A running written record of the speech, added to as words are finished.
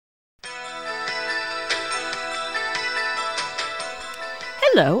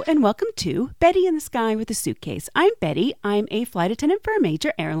Hello and welcome to Betty in the Sky with a Suitcase. I'm Betty. I'm a flight attendant for a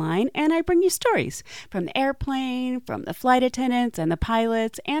major airline, and I bring you stories from the airplane, from the flight attendants and the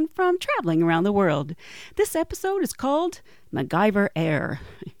pilots, and from traveling around the world. This episode is called MacGyver Air.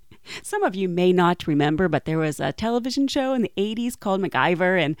 Some of you may not remember, but there was a television show in the 80s called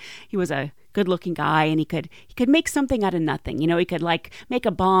MacGyver, and he was a good-looking guy, and he could make something out of nothing. You know, he could make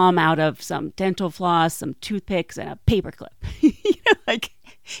a bomb out of some dental floss, some toothpicks, and a paperclip.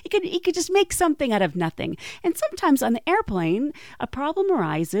 He could just make something out of nothing. And sometimes on the airplane, a problem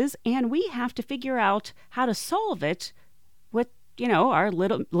arises, and we have to figure out how to solve it with our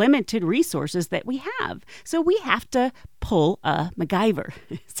little limited resources that we have. So we have to pull a MacGyver.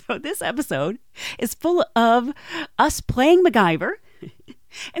 So this episode is full of us playing MacGyver.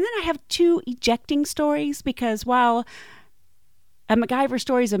 And then I have two ejecting stories, because while a MacGyver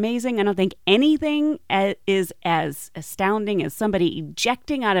story is amazing, I don't think anything is as astounding as somebody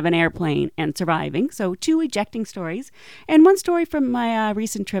ejecting out of an airplane and surviving. So two ejecting stories, and one story from my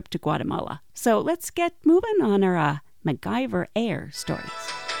recent trip to Guatemala. So let's get moving on our MacGyver Air stories.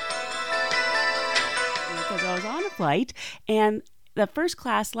 Because I was on a flight, and the first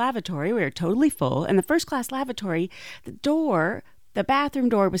class lavatory, we were totally full, and the first class lavatory, the bathroom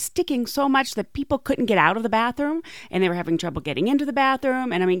door was sticking so much that people couldn't get out of the bathroom, and they were having trouble getting into the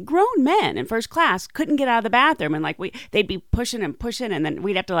bathroom. And I mean, grown men in first class couldn't get out of the bathroom, and they'd be pushing, and then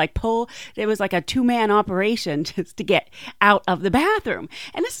we'd have to pull. It was like a 2-man operation just to get out of the bathroom.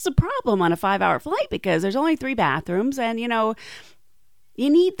 And this is a problem on a 5-hour flight, because there's only 3 bathrooms, and you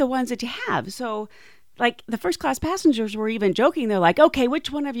need the ones that you have. So the first class passengers were even joking. They're like, okay,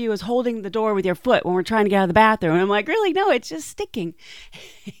 which one of you is holding the door with your foot when we're trying to get out of the bathroom? And I'm like, really? No, it's just sticking.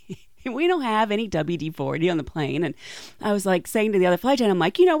 We don't have any WD-40 on the plane. And I was saying to the other flight attendant, I'm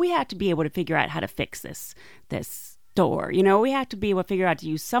like, we have to be able to figure out how to fix this door. We have to be able to figure out to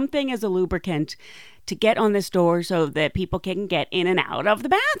use something as a lubricant to get on this door so that people can get in and out of the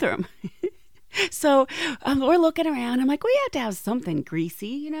bathroom. So we're looking around. I'm like, we have to have something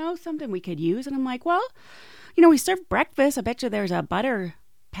greasy, something we could use. And I'm like, well, we serve breakfast. I bet you there's a butter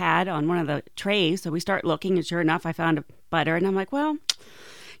pad on one of the trays. So we start looking, and sure enough, I found a butter. And I'm like, well,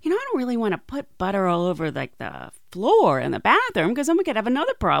 I don't really want to put butter all over the floor in the bathroom, because then we could have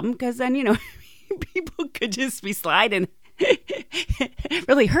another problem, because then, people could just be sliding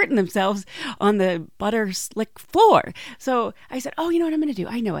really hurting themselves on the butter slick floor. So I said, oh, you know what I'm going to do?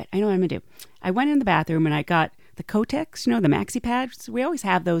 I know what I'm going to do. I went in the bathroom and I got the Kotex, the maxi pads. We always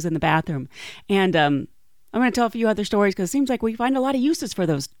have those in the bathroom. And I'm going to tell a few other stories, because it seems like we find a lot of uses for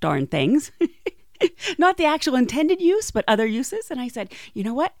those darn things. Not the actual intended use, but other uses. And I said, you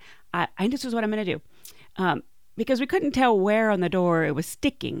know what? This is what I'm going to do. Because we couldn't tell where on the door it was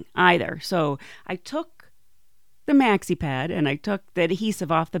sticking either. So I took the maxi pad and I took the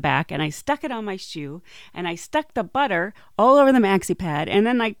adhesive off the back, and I stuck it on my shoe, and I stuck the butter all over the maxi pad, and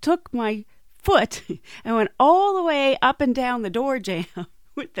then I took my foot and went all the way up and down the door jamb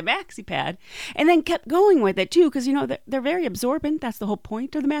with the maxi pad, and then kept going with it too, because they're very absorbent. That's the whole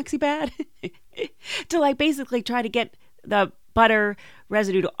point of the maxi pad, to basically try to get the butter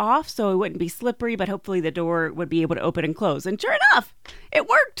residue off so it wouldn't be slippery, but hopefully the door would be able to open and close. And sure enough, it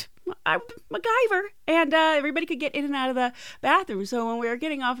worked. I'm MacGyver, and everybody could get in and out of the bathroom. So when we were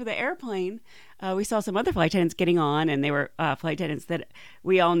getting off of the airplane, we saw some other flight attendants getting on, and they were flight attendants that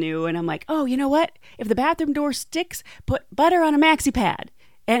we all knew. And I'm like, oh, you know what? If the bathroom door sticks, put butter on a maxi pad,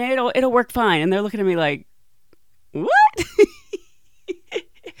 and it'll work fine. And they're looking at me like, what?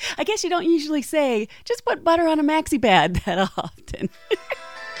 I guess you don't usually say, just put butter on a maxi pad that often.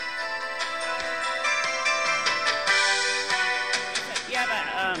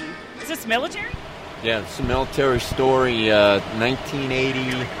 Is this military? Yeah, it's a military story,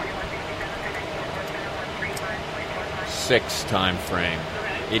 1986 time frame,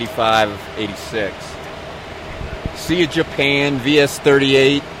 85, 86. Sea of Japan,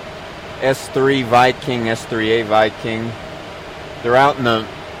 VS-38, S-3 Viking, S-3A Viking. They're out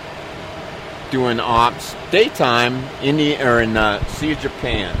doing ops daytime in Sea of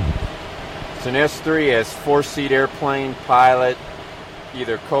Japan. It's an S-3, has 4-seat airplane, pilot,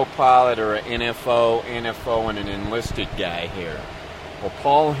 either co-pilot or an NFO and an enlisted guy here. Well,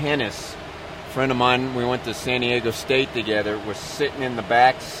 Paul Hennis, a friend of mine, we went to San Diego State together, was sitting in the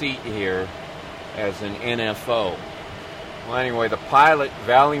back seat here as an NFO. Well, anyway, the pilot,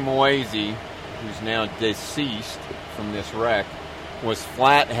 Valley Moise, who's now deceased from this wreck, was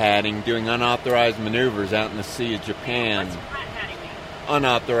flat-hatting, doing unauthorized maneuvers out in the Sea of Japan. What's flat-hatting mean?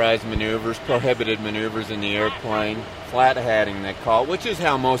 Unauthorized maneuvers, prohibited maneuvers in the airplane. Flat-hatting, they call it, which is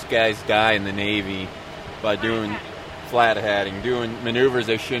how most guys die in the Navy, by doing flat hatting, doing maneuvers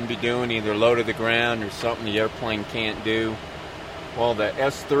they shouldn't be doing, either low to the ground or something the airplane can't do. Well, the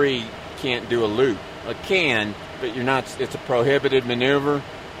S3 can't do a loop. It can, but you're not. It's a prohibited maneuver.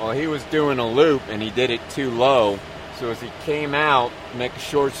 Well, he was doing a loop, and he did it too low. So as he came out, make a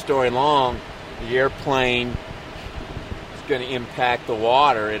short story long, the airplane is going to impact the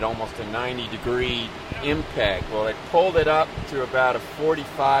water at almost a 90-degree impact. Well, it pulled it up to about a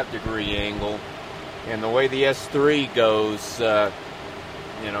 45-degree angle, and the way the S3 goes, the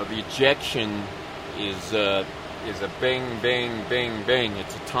ejection is a bing, bing, bing, bing.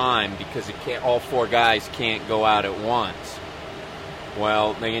 It's a time because it can't. All four guys can't go out at once.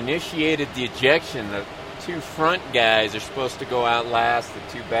 Well, they initiated the ejection. The two front guys are supposed to go out last. The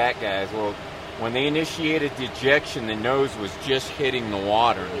two back guys. Well, when they initiated the ejection, the nose was just hitting the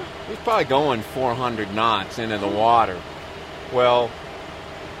water. It was probably going 400 knots into the water. Well,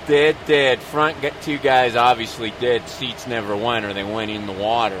 dead. Front two guys obviously dead. Seats never went, or they went in the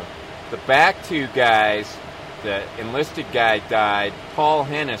water. The back two guys, the enlisted guy died. Paul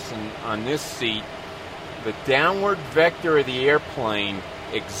Hennison on this seat. The downward vector of the airplane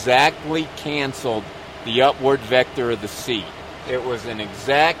exactly canceled the upward vector of the seat. It was an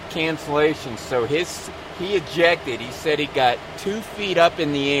exact cancellation. So he ejected. He said he got 2 feet up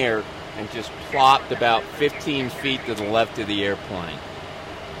in the air and just plopped about 15 feet to the left of the airplane.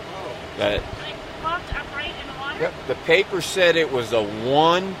 Like plopped upright in the water? Yep. The paper said it was a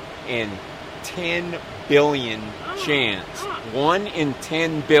 1 in 10 billion chance. 1 in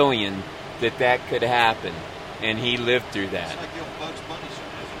 10 billion that could happen, and he lived through that. It's like the old Bugs Bunny show.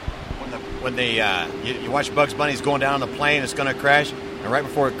 When you watch Bugs Bunny, he's going down on the plane, it's going to crash, and right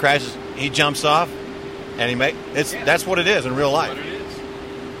before it crashes, he jumps off, and that's what it is in real life. That's what it is.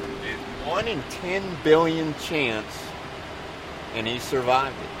 It's 1 in 10 billion chance, and he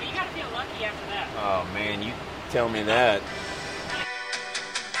survived it. But you got to feel lucky after that. Oh man, you tell me that.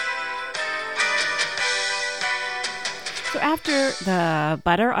 So after the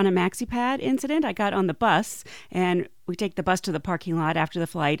butter on a maxi pad incident, I got on the bus, and we take the bus to the parking lot after the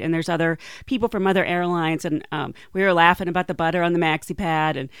flight, and there's other people from other airlines, and we were laughing about the butter on the maxi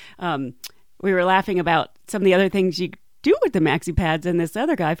pad, and we were laughing about some of the other things you do with the maxi pads, and this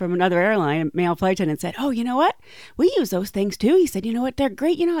other guy from another airline, a male flight attendant, said, "Oh, you know what? We use those things too." He said, "You know what? They're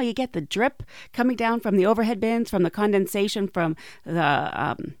great. You know how you get the drip coming down from the overhead bins, from the condensation from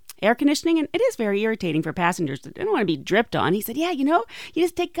the air conditioning, and it is very irritating for passengers. They don't want to be dripped on." He said, "Yeah, you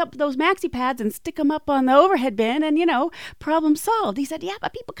just take up those maxi pads and stick them up on the overhead bin, and problem solved." He said, "Yeah,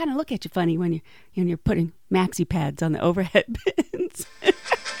 but people kind of look at you funny when you're putting maxi pads on the overhead bins."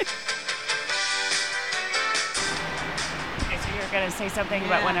 Going to say something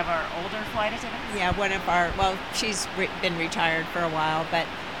about one of our older flight attendants? Yeah, she's been retired for a while, but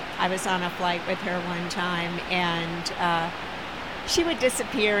I was on a flight with her one time, and she would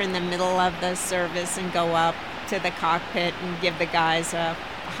disappear in the middle of the service and go up to the cockpit and give the guys a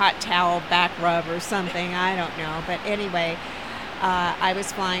hot towel back rub or something. I don't know. But anyway, I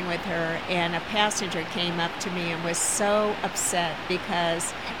was flying with her, and a passenger came up to me and was so upset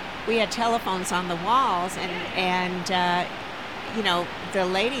because we had telephones on the walls, and the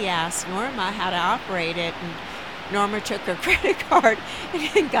lady asked Norma how to operate it, and Norma took her credit card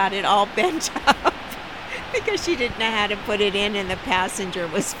and got it all bent up because she didn't know how to put it in, and the passenger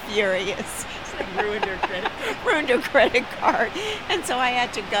was furious. Ruined her credit card. Ruined her credit card. And so I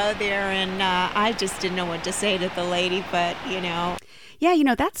had to go there, and I just didn't know what to say to the lady, but.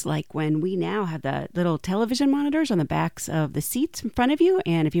 Yeah, that's like when we now have the little television monitors on the backs of the seats in front of you,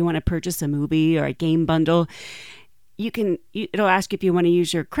 and if you want to purchase a movie or a game bundle, it'll ask if you want to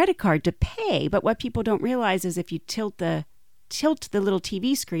use your credit card to pay. But what people don't realize is if you tilt the little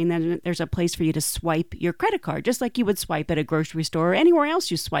TV screen, then there's a place for you to swipe your credit card, just like you would swipe at a grocery store or anywhere else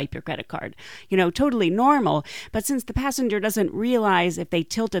you swipe your credit card. Totally normal. But since the passenger doesn't realize if they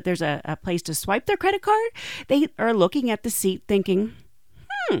tilt it, there's a place to swipe their credit card, they are looking at the seat thinking,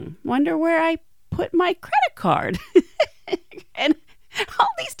 wonder where I put my credit card. And all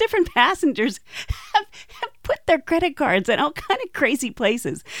these different passengers have put their credit cards in all kind of crazy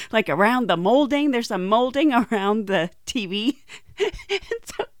places, like around the molding. There's some molding around the TV. And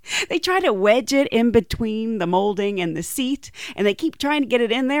so they try to wedge it in between the molding and the seat, and they keep trying to get it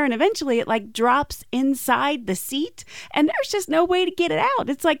in there, and eventually it drops inside the seat, and there's just no way to get it out.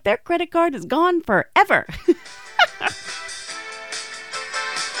 It's like their credit card is gone forever.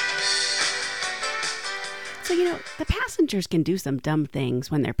 So, the passengers can do some dumb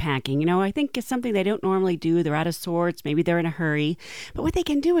things when they're packing. I think it's something they don't normally do. They're out of sorts. Maybe they're in a hurry. But what they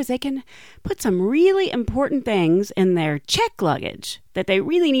can do is they can put some really important things in their check luggage that they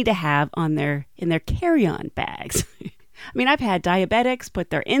really need to have in their carry-on bags. I mean, I've had diabetics put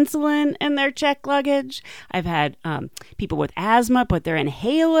their insulin in their check luggage. I've had people with asthma put their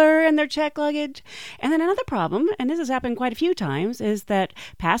inhaler in their check luggage. And then another problem, and this has happened quite a few times, is that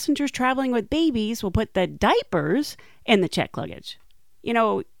passengers traveling with babies will put the diapers in the check luggage. You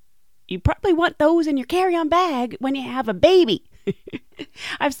know, you probably want those in your carry-on bag when you have a baby.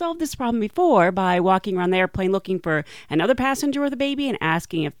 I've solved this problem before by walking around the airplane looking for another passenger with a baby and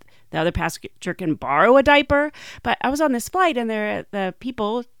asking if the other passenger can borrow a diaper. But I was on this flight and the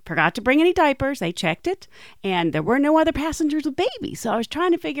people forgot to bring any diapers. They checked it and there were no other passengers with babies. So I was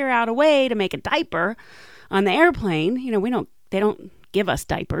trying to figure out a way to make a diaper on the airplane. You know, they don't give us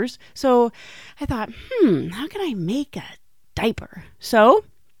diapers. So I thought, how can I make a diaper? So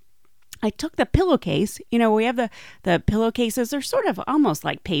I took the pillowcase. You know, we have the pillowcases. They're sort of almost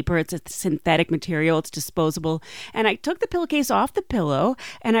like paper. It's a synthetic material. It's disposable. And I took the pillowcase off the pillow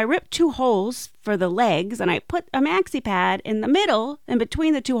and I ripped 2 holes for the legs and I put a maxi pad in the middle and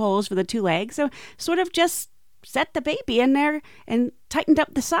between the 2 holes for the 2 legs. So sort of just set the baby in there and tightened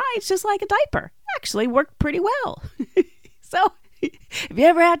up the sides just like a diaper. Actually worked pretty well. So if you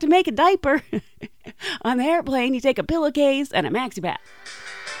ever had to make a diaper on the airplane, you take a pillowcase and a maxi pad.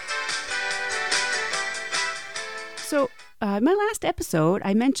 So, in my last episode,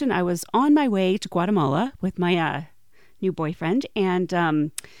 I mentioned I was on my way to Guatemala with my new boyfriend, and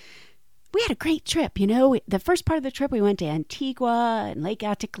we had a great trip. You know, the first part of the trip, we went to Antigua and Lake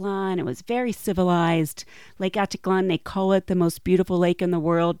Atitlan. It was very civilized. Lake Atitlan, they call it the most beautiful lake in the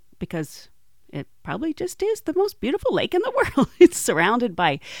world because it probably just is the most beautiful lake in the world. It's surrounded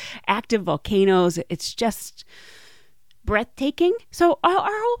by active volcanoes. It's just breathtaking. So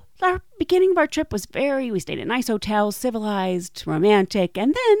our beginning of our trip was we stayed at nice hotels, civilized, romantic,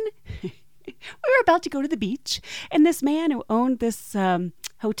 and then we were about to go to the beach. And this man who owned this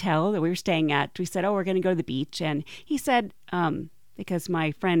hotel that we were staying at, we said, we're going to go to the beach. And he said, because my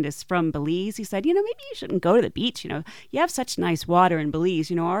friend is from Belize, he said, maybe you shouldn't go to the beach. You have such nice water in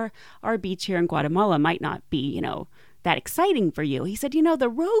Belize. Our beach here in Guatemala might not be, that exciting for you. He said, the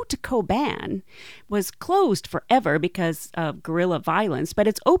road to Coban was closed forever because of guerrilla violence, but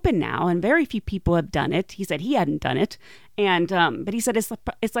it's open now and very few people have done it. He said he hadn't done it. And, but he said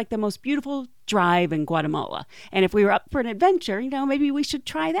it's like the most beautiful drive in Guatemala. And if we were up for an adventure, maybe we should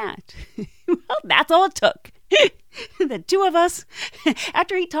try that. Well, that's all it took. The 2 of us,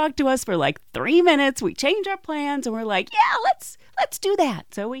 after he talked to us for like 3 minutes, we changed our plans and we're like, yeah, let's do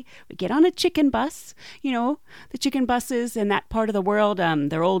that. So we get on a chicken bus. The chicken buses in that part of the world,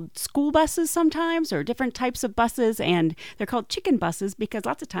 they're old school buses sometimes or different types of buses, and they're called chicken buses because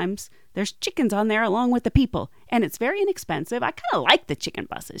lots of times there's chickens on there along with the people, and it's very inexpensive. I kind of like the chicken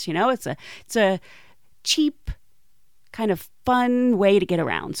buses. It's a cheap, kind of fun way to get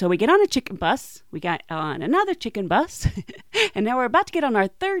around. So we get on a chicken bus, we got on another chicken bus, and now we're about to get on our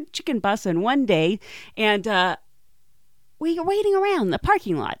 3rd chicken bus in one day, and we are waiting around the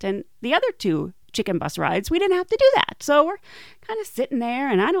parking lot. And the other 2 chicken bus rides, we didn't have to do that. So we're kind of sitting there,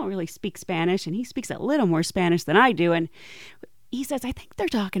 and I don't really speak Spanish, and he speaks a little more Spanish than I do, and he says, I think they're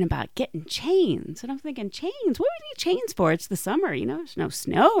talking about getting chains. And I'm thinking, chains? What do we need chains for? It's the summer, there's no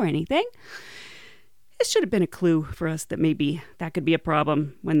snow or anything. This should have been a clue for us that maybe that could be a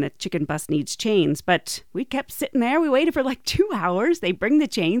problem when the chicken bus needs chains. But we kept sitting there. We waited for like 2 hours. They bring the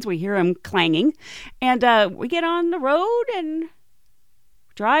chains. We hear them clanging. And we get on the road and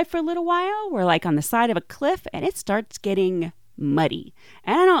drive for a little while. We're like on the side of a cliff and it starts getting muddy.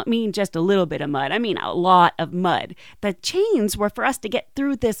 And I don't mean just a little bit of mud. I mean a lot of mud. The chains were for us to get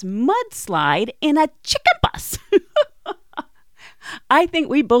through this mudslide in a chicken bus. I think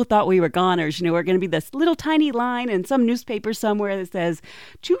we both thought we were goners. We're going to be this little tiny line in some newspaper somewhere that says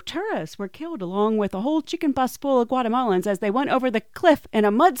 2 tourists were killed along with a whole chicken bus full of Guatemalans as they went over the cliff in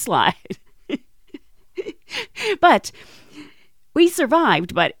a mudslide. But we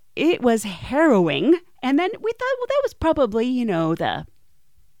survived, but it was harrowing. And then we thought, well, that was probably,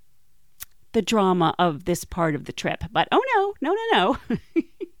 the drama of this part of the trip. But oh no.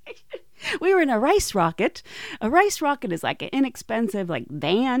 We were in a rice rocket. A rice rocket is like an inexpensive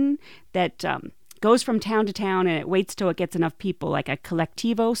van that goes from town to town, and it waits till it gets enough people, like a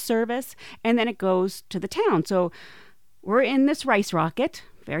collectivo service, and then it goes to the town. So we're in this rice rocket,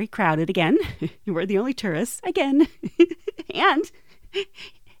 very crowded again. We're the only tourists again. And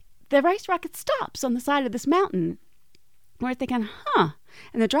the rice rocket stops on the side of this mountain. We're thinking,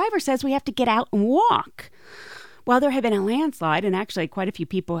 And the driver says we have to get out and walk. Well, there had been a landslide, and actually quite a few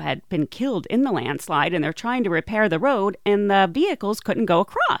people had been killed in the landslide, and they're trying to repair the road, and the vehicles couldn't go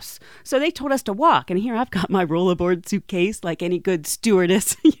across. So they told us to walk, and here I've got my rollerboard suitcase like any good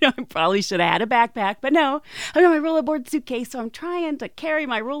stewardess. I probably should have had a backpack, but no, I've got my rollerboard suitcase, so I'm trying to carry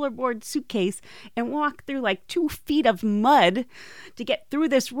my rollerboard suitcase and walk through like 2 feet of mud to get through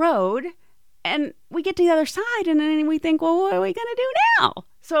this road. And we get to the other side, and then we think, well, what are we going to do now?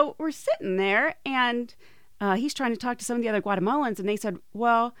 So we're sitting there, and he's trying to talk to some of the other Guatemalans, and they said,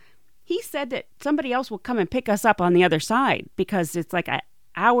 well, he said that somebody else will come and pick us up on the other side because it's like an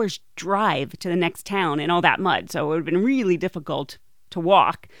hour's drive to the next town in all that mud. So it would have been really difficult to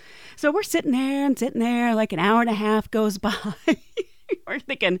walk. So we're sitting there, like an hour and a half goes by. We're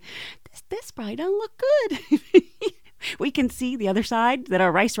thinking, this probably doesn't look good. We can see the other side that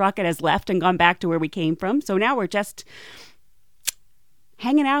our rice rocket has left and gone back to where we came from. So now we're just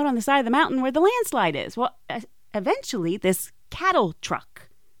hanging out on the side of the mountain where the landslide is. Well, eventually this cattle truck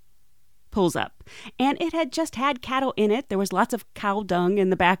pulls up, and it had just had cattle in it. There was lots of cow dung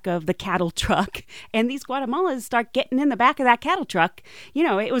in the back of the cattle truck, and these Guatemalans start getting in the back of that cattle truck.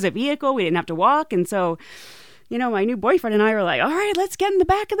 It was a vehicle. We didn't have to walk, and so my new boyfriend and I were like, all right, let's get in the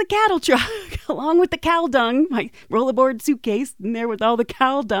back of the cattle truck along with the cow dung, my rollerboard suitcase in there with all the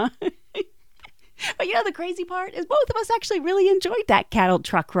cow dung. But the crazy part is both of us actually really enjoyed that cattle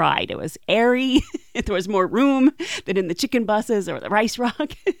truck ride. It was airy. There was more room than in the chicken buses or the rice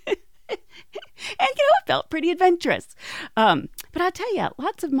rock. And, it felt pretty adventurous. But I'll tell you,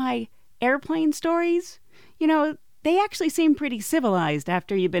 lots of my airplane stories, they actually seem pretty civilized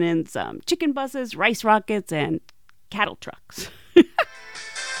after you've been in some chicken buses, rice rockets, and cattle trucks.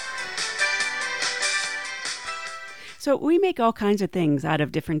 So we make all kinds of things out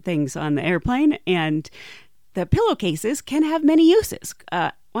of different things on the airplane, and the pillowcases can have many uses.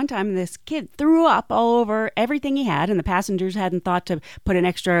 One time this kid threw up all over everything he had, and the passengers hadn't thought to put an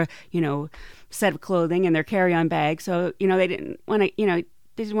extra, set of clothing in their carry-on bag. So, they didn't want to,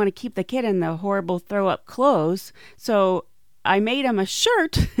 they didn't want to keep the kid in the horrible throw-up clothes. So I made him a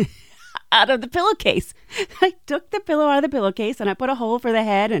shirt out of the pillowcase. I took the pillow out of the pillowcase and I put a hole for the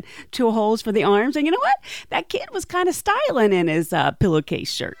head and 2 holes for the arms. And you know what? That kid was kind of styling in his pillowcase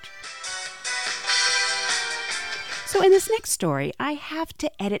shirt. So in this next story, I have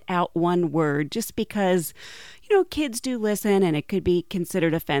to edit out one word just because, kids do listen and it could be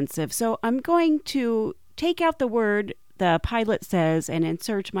considered offensive. So I'm going to take out the word the pilot says and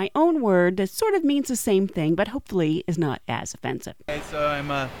insert my own word that sort of means the same thing, but hopefully is not as offensive. Okay, so I'm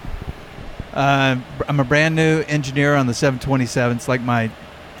a brand new engineer on the 727. It's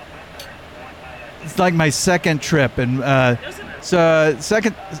like my second trip, and so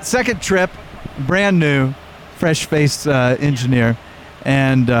second trip, brand new, fresh-faced engineer,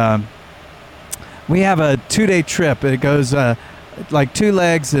 and we have a 2-day trip. It goes like 2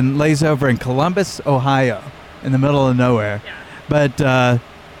 legs and lays over in Columbus, Ohio, in the middle of nowhere. But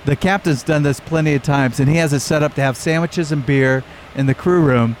the captain's done this plenty of times, and he has it set up to have sandwiches and beer in the crew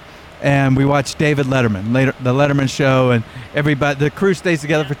room. And we watch David Letterman, the Letterman show, and everybody. The crew stays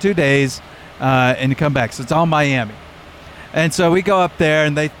together for 2 days, and you come back. So it's all Miami. And so we go up there,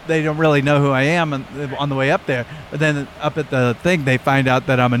 and they don't really know who I am on the way up there. But then up at the thing, they find out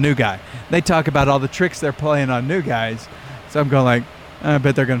that I'm a new guy. They talk about all the tricks they're playing on new guys. So I'm going like, I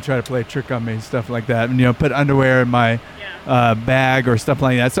bet they're going to try to play a trick on me, stuff like that. And, put underwear in my bag or stuff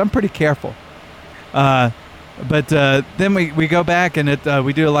like that. So I'm pretty careful. But then we go back, and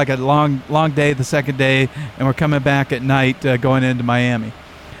we do like a long day the second day, and we're coming back at night going into Miami.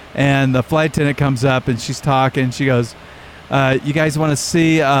 And the flight attendant comes up, and she's talking. She goes, you guys want to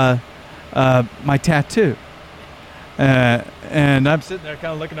see my tattoo? And I'm sitting there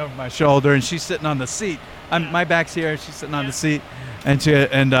kind of looking over my shoulder, and she's sitting on the seat. My back's here, and she's sitting on the seat. And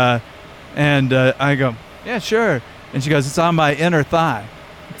I go, yeah, sure. And she goes, it's on my inner thigh.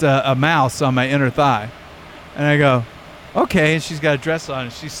 It's a mouse on my inner thigh. And I go, okay. And she's got a dress on,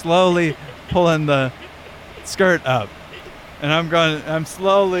 and she's slowly pulling the skirt up. And I'm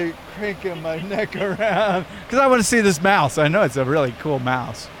slowly cranking my neck around because I want to see this mouse. I know it's a really cool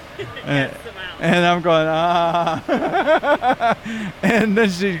mouse. And I'm going, and then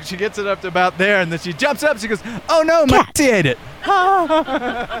she gets it up to about there, and then she jumps up. She goes, oh no, Maxie ate it.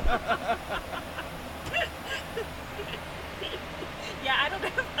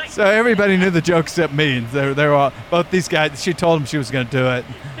 So everybody knew the joke except me. They were all, both these guys. She told them she was going to do it,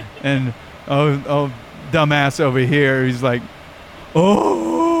 and oh, dumbass over here. He's like,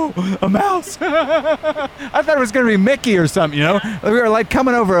 oh, a mouse. I thought it was going to be Mickey or something. We were like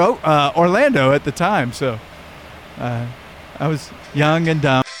coming over Orlando at the time, so I was young and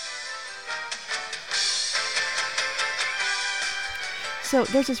dumb. So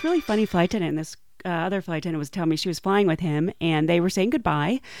there's this really funny flight attendant, and this other flight attendant was telling me she was flying with him, and they were saying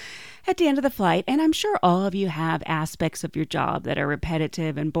goodbye at the end of the flight. And I'm sure all of you have aspects of your job that are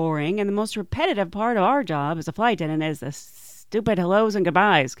repetitive and boring. And the most repetitive part of our job as a flight attendant is the stupid hellos and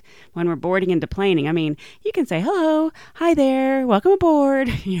goodbyes when we're boarding and deplaning. I mean, you can say hello, hi there, welcome aboard,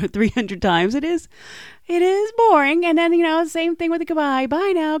 300 times. It is boring. And then, same thing with the goodbye.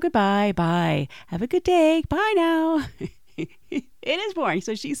 Bye now, goodbye, bye. Have a good day, bye now. It is boring.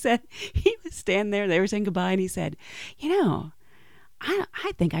 So she said, he was standing there, they were saying goodbye, and he said, I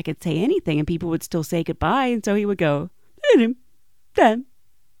think I could say anything and people would still say goodbye. And so he would go, instead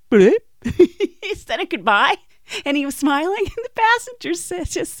of goodbye. And he was smiling, and the passengers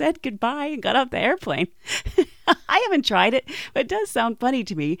just said goodbye and got off the airplane. I haven't tried it, but it does sound funny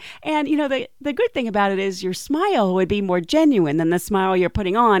to me. And, the good thing about it is your smile would be more genuine than the smile you're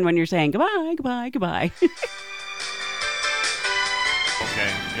putting on when you're saying goodbye, goodbye, goodbye.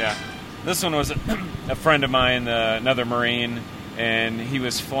 Okay, yeah. This one was a friend of mine, another Marine, and he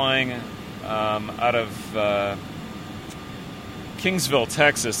was flying out of Kingsville,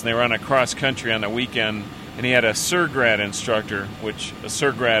 Texas, and they were on a cross country on the weekend, and he had a SIRGRAD instructor, which a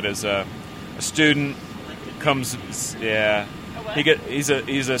SIRGRAD is a student comes, yeah, he's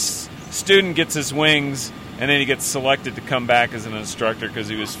a student, gets his wings, and then he gets selected to come back as an instructor because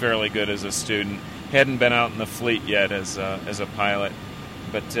he was fairly good as a student. He hadn't been out in the fleet yet as a pilot,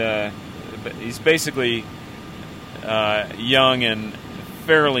 but he's basically young and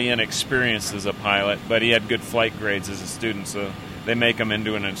fairly inexperienced as a pilot, but he had good flight grades as a student, so they make him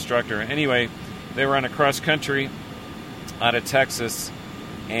into an instructor. Anyway, they were on a cross country out of Texas,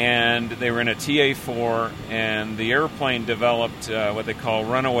 and they were in a TA-4, and the airplane developed what they call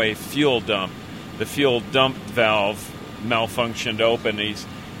runaway fuel dump. The fuel dump valve malfunctioned open. He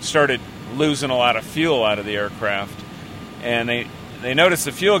started losing a lot of fuel out of the aircraft, and they noticed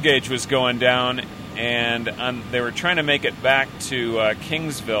the fuel gauge was going down, and they were trying to make it back to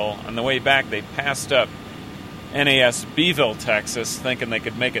Kingsville. On the way back, they passed up NAS Beeville, Texas, thinking they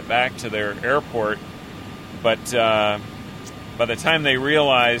could make it back to their airport, but by the time they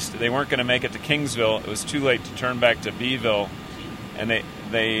realized they weren't going to make it to Kingsville, it was too late to turn back to Beeville, and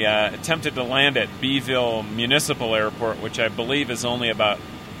they attempted to land at Beeville Municipal Airport, which I believe is only about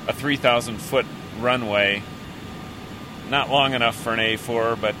a 3,000-foot runway. Not long enough for an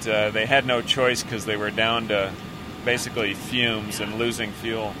A4, but they had no choice because they were down to basically fumes and losing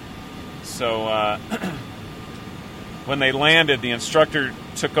fuel. So when they landed, the instructor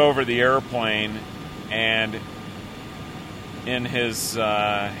took over the airplane, and in his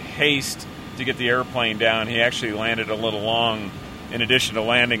haste to get the airplane down, he actually landed a little long. In addition to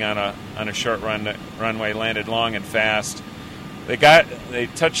landing on a short runway, landed long and fast. They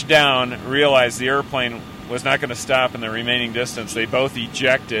touched down, realized the airplane was not going to stop in the remaining distance. They both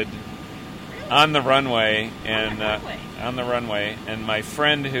ejected on the runway, and my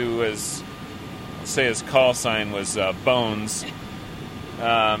friend, who was, let's say his call sign was Bones,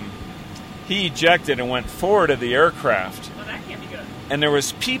 he ejected and went forward of the aircraft. Well, that can't be good. And there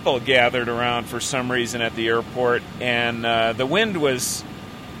was people gathered around for some reason at the airport, and the wind was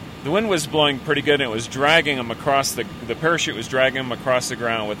blowing pretty good, and it was dragging them across the parachute was dragging them across the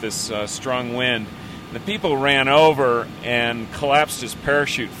ground with this strong wind. The people ran over and collapsed his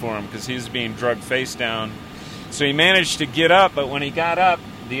parachute for him because he was being drugged face down. So he managed to get up, but when he got up,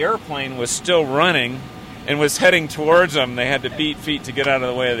 the airplane was still running and was heading towards them. They had to beat feet to get out of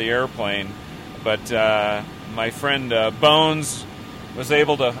the way of the airplane. But my friend Bones was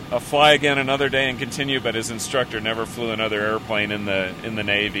able to fly again another day and continue, but his instructor never flew another airplane in the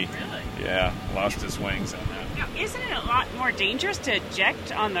Navy. Really? Yeah, lost his wings on that. Now, isn't it a lot more dangerous to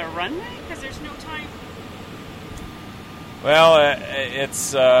eject on the runway because there's no time? Well,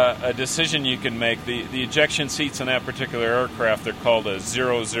 it's a decision you can make. The ejection seats in that particular aircraft, they're called a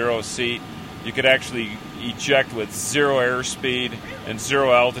 0-0 seat. You could actually eject with 0 airspeed and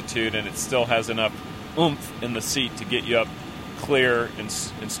 0 altitude, and it still has enough oomph in the seat to get you up clear and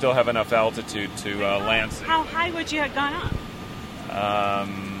still have enough altitude to land. How high would you have gone up?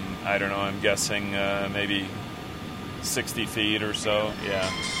 I don't know. I'm guessing maybe 60 feet or so. Yeah.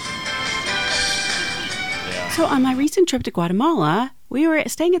 So on my recent trip to Guatemala, we were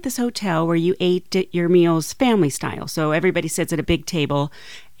staying at this hotel where you ate your meals family style. So everybody sits at a big table,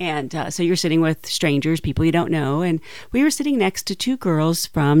 and so you're sitting with strangers, people you don't know. And we were sitting next to 2 girls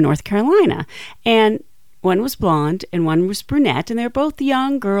from North Carolina, and one was blonde and one was brunette, and they're both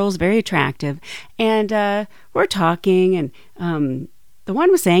young girls, very attractive. And we're talking, and the the one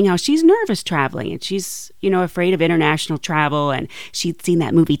was saying how she's nervous traveling and she's, afraid of international travel, and she'd seen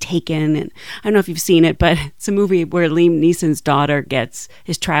that movie Taken, and I don't know if you've seen it, but it's a movie where Liam Neeson's daughter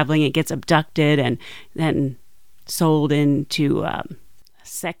is traveling and gets abducted and then sold into a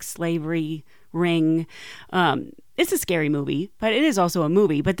sex slavery ring. It's a scary movie, but it is also a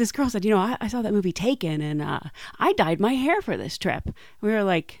movie. But this girl said, I saw that movie Taken, and I dyed my hair for this trip. We were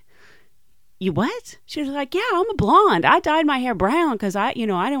like, you what? She was like, yeah, I'm a blonde. I dyed my hair brown because I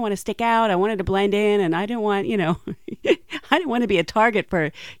didn't want to stick out. I wanted to blend in, and I didn't want, I didn't want to be a target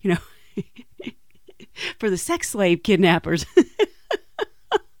for, for the sex slave kidnappers.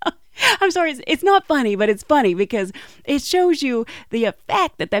 I'm sorry, it's not funny, but it's funny because it shows you the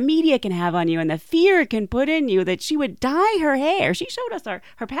effect that the media can have on you and the fear it can put in you that she would dye her hair. She showed us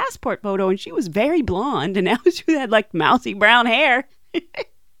her passport photo, and she was very blonde, and now she had like mousy brown hair.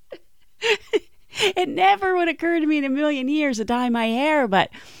 It never would occur to me in a million years to dye my hair, but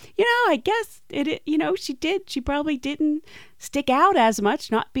I guess she did. She probably didn't stick out as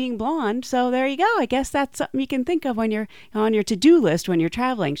much not being blonde. So there you go. I guess that's something you can think of when you're on your to-do list when you're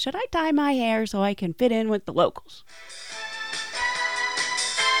traveling. Should I dye my hair so I can fit in with the locals?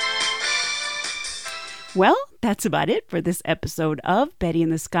 Well, that's about it for this episode of Betty in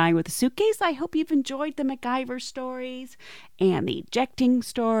the Sky with a Suitcase. I hope you've enjoyed the MacGyver stories and the ejecting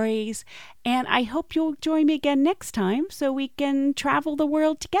stories. And I hope you'll join me again next time so we can travel the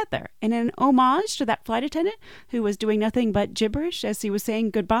world together. And in homage to that flight attendant who was doing nothing but gibberish as he was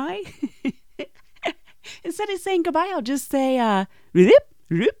saying goodbye, instead of saying goodbye, I'll just say, rip,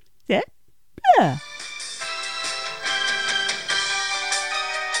 rip, rip, blah.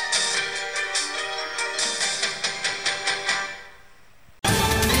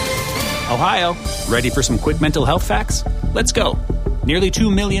 Ohio, ready for some quick mental health facts? Let's go. Nearly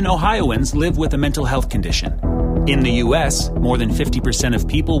 2 million Ohioans live with a mental health condition. In the U.S., more than 50% of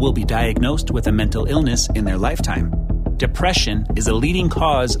people will be diagnosed with a mental illness in their lifetime. Depression is a leading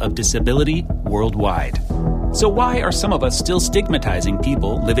cause of disability worldwide. So why are some of us still stigmatizing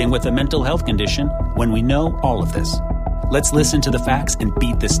people living with a mental health condition when we know all of this? Let's listen to the facts and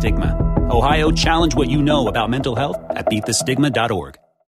beat the stigma. Ohio, challenge what you know about mental health at beatthestigma.org.